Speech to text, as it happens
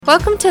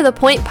Welcome to The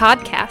Point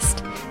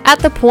Podcast. At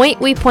The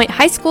Point, we point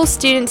high school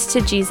students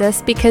to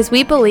Jesus because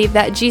we believe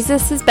that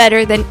Jesus is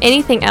better than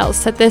anything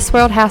else that this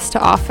world has to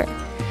offer.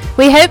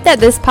 We hope that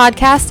this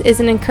podcast is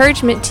an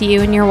encouragement to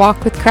you in your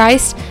walk with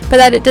Christ, but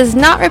that it does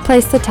not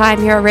replace the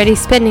time you're already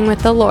spending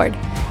with the Lord.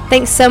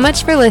 Thanks so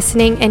much for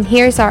listening, and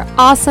here's our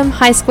awesome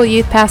high school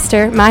youth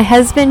pastor, my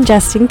husband,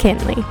 Justin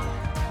Kinley.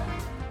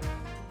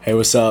 Hey,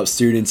 what's up,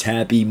 students?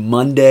 Happy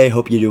Monday.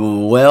 Hope you're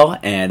doing well.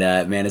 And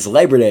man, it's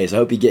Labor Day, so I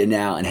hope you're getting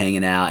out and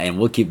hanging out. And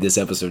we'll keep this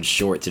episode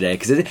short today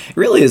because it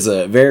really is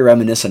very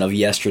reminiscent of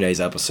yesterday's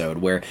episode,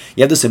 where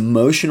you have this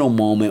emotional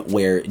moment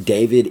where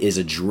David is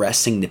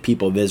addressing the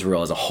people of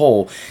Israel as a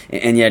whole.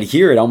 And yet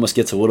here it almost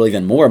gets a little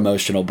even more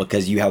emotional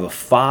because you have a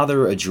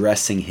father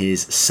addressing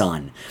his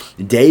son.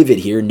 David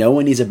here,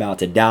 knowing he's about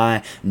to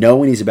die,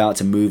 knowing he's about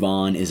to move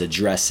on, is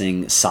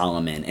addressing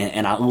Solomon.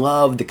 And I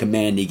love the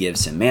command he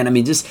gives him. Man, I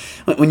mean, just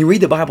when you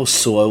read the Bible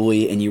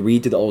slowly and you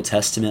read through the Old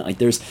Testament, like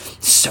there's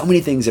so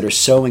many things that are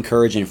so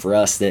encouraging for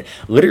us that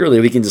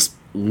literally we can just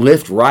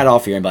lift right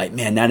off here and be like,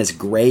 man, that is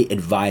great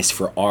advice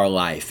for our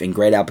life and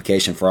great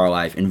application for our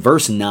life. And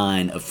verse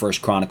 9 of 1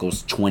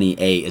 Chronicles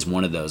 28 is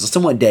one of those.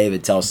 Listen to what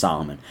David tells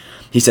Solomon.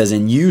 He says,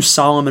 "And you,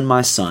 Solomon,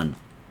 my son,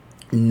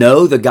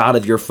 know the God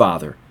of your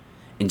father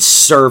and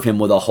serve him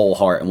with a whole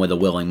heart and with a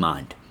willing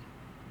mind."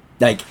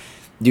 Like,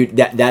 dude,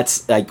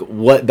 that's like,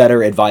 what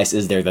better advice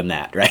is there than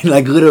that, right?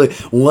 Like, literally,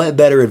 what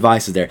better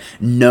advice is there?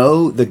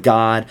 Know the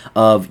God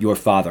of your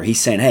father. He's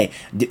saying, hey,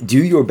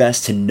 do your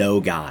best to know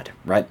God,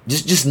 right?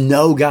 Just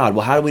know God.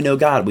 Well, how do we know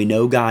God? We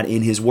know God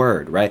in His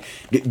Word, right?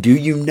 Do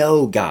you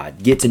know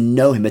God? Get to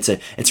know Him. It's a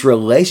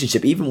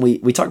relationship. Even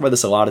we talk about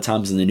this a lot of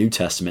times in the New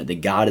Testament,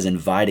 that God is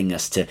inviting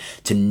us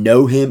to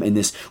know Him in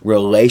this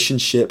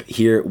relationship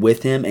here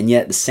with Him. And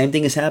yet the same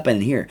thing is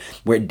happening here,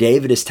 where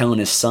David is telling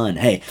his son,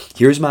 hey,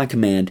 here's my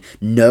command.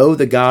 Know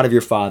the God of your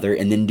father,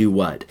 and then do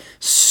what?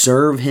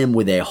 Serve Him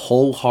with a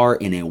whole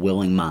heart and a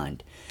willing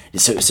mind.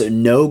 So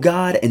know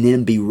God and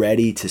then be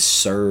ready to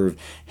serve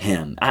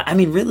Him. I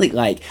mean, really,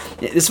 like,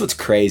 this is what's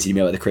crazy to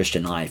me about the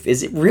Christian life.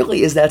 It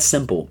really is that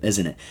simple,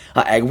 isn't it?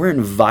 We're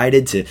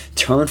invited to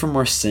turn from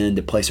our sin,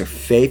 to place our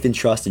faith and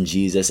trust in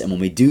Jesus. And when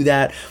we do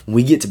that,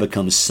 we get to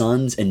become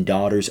sons and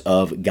daughters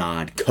of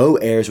God,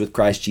 co-heirs with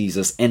Christ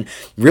Jesus. And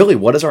really,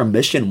 what is our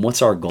mission?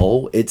 What's our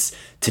goal? It's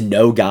to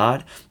know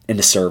God and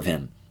to serve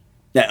Him.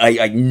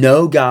 I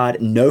know God,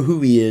 know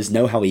who He is,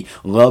 know how He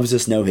loves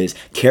us, know His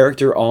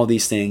character, all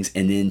these things,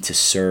 and then to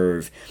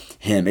serve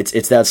Him.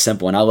 It's that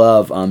simple. And I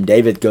love,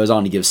 David goes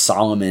on to give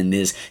Solomon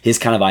his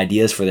kind of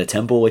ideas for the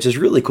temple, which is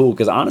really cool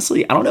because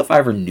honestly, I don't know if I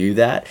ever knew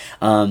that.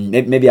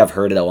 Maybe I've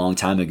heard it a long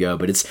time ago,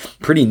 but it's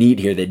pretty neat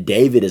here that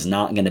David is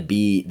not going to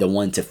be the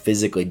one to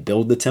physically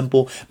build the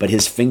temple, but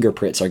his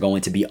fingerprints are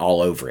going to be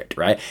all over it,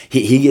 right?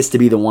 He gets to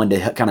be the one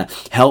to kind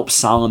of help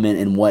Solomon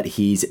in what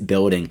he's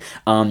building.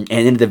 And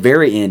then at the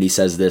very end, he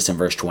says this in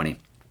verse 20.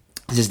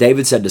 It says,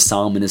 David said to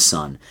Solomon his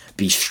son,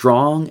 "Be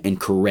strong and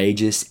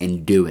courageous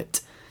and do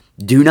it.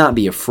 Do not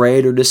be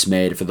afraid or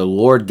dismayed, for the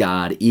Lord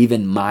God,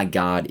 even my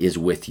God, is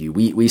with you."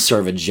 We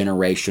serve a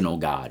generational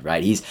God,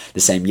 right? He's the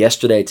same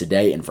yesterday,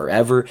 today, and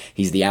forever.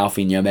 He's the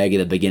Alpha and the Omega,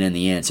 the beginning and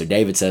the end. So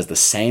David says, the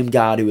same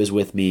God who is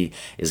with me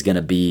is going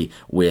to be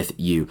with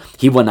you.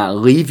 He will not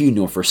leave you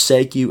nor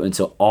forsake you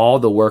until all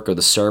the work of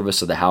the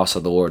service of the house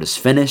of the Lord is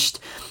finished.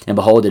 And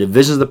behold, the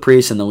divisions of the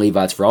priests and the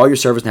Levites for all your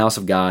service in the house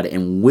of God,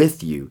 and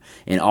with you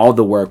in all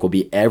the work will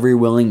be every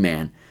willing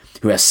man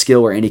who has skill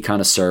or any kind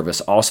of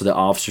service. Also the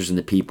officers and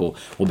the people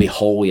will be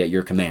wholly at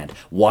your command.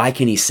 Why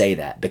can he say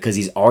that? Because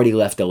he's already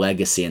left a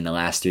legacy in the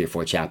last 3 or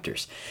 4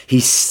 chapters. He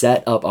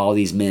set up all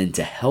these men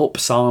to help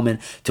Solomon,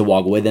 to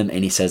walk with him,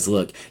 and he says,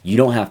 look, you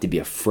don't have to be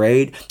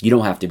afraid. You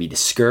don't have to be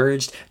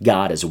discouraged.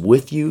 God is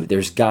with you.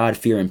 There's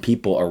God-fearing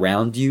people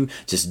around you.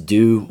 Just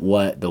do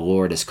what the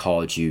Lord has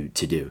called you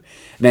to do.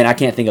 Man, I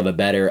can't think of a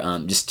better,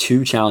 just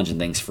 2 challenging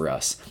things for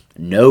us.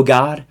 Know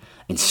God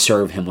and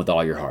serve Him with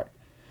all your heart.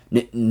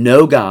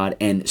 Know God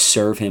and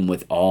serve Him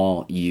with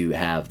all you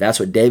have. That's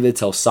what David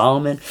tells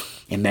Solomon.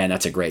 And man,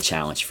 that's a great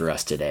challenge for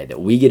us today,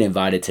 that we get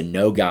invited to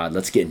know God.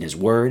 Let's get in His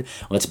Word.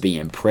 Let's be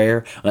in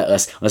prayer.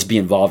 Let's be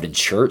involved in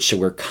church so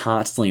we're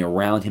constantly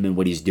around Him and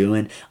what He's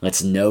doing.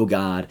 Let's know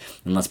God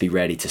and let's be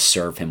ready to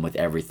serve Him with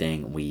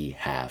everything we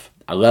have.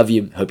 I love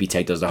you. Hope you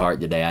take those to heart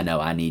today. I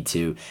know I need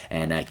to.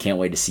 And I can't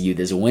wait to see you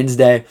this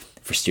Wednesday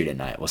for Student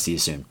Night. We'll see you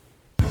soon.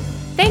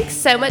 Thanks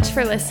so much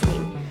for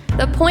listening.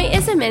 The Point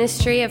is a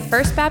ministry of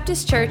First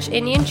Baptist Church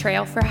Indian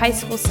Trail for high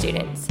school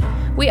students.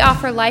 We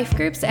offer life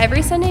groups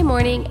every Sunday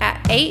morning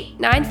at 8,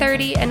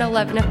 9:30, and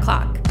 11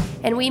 o'clock,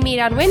 and we meet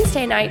on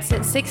Wednesday nights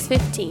at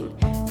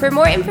 6:15. For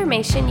more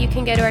information, you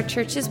can go to our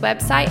church's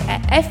website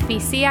at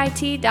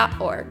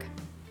fbcit.org.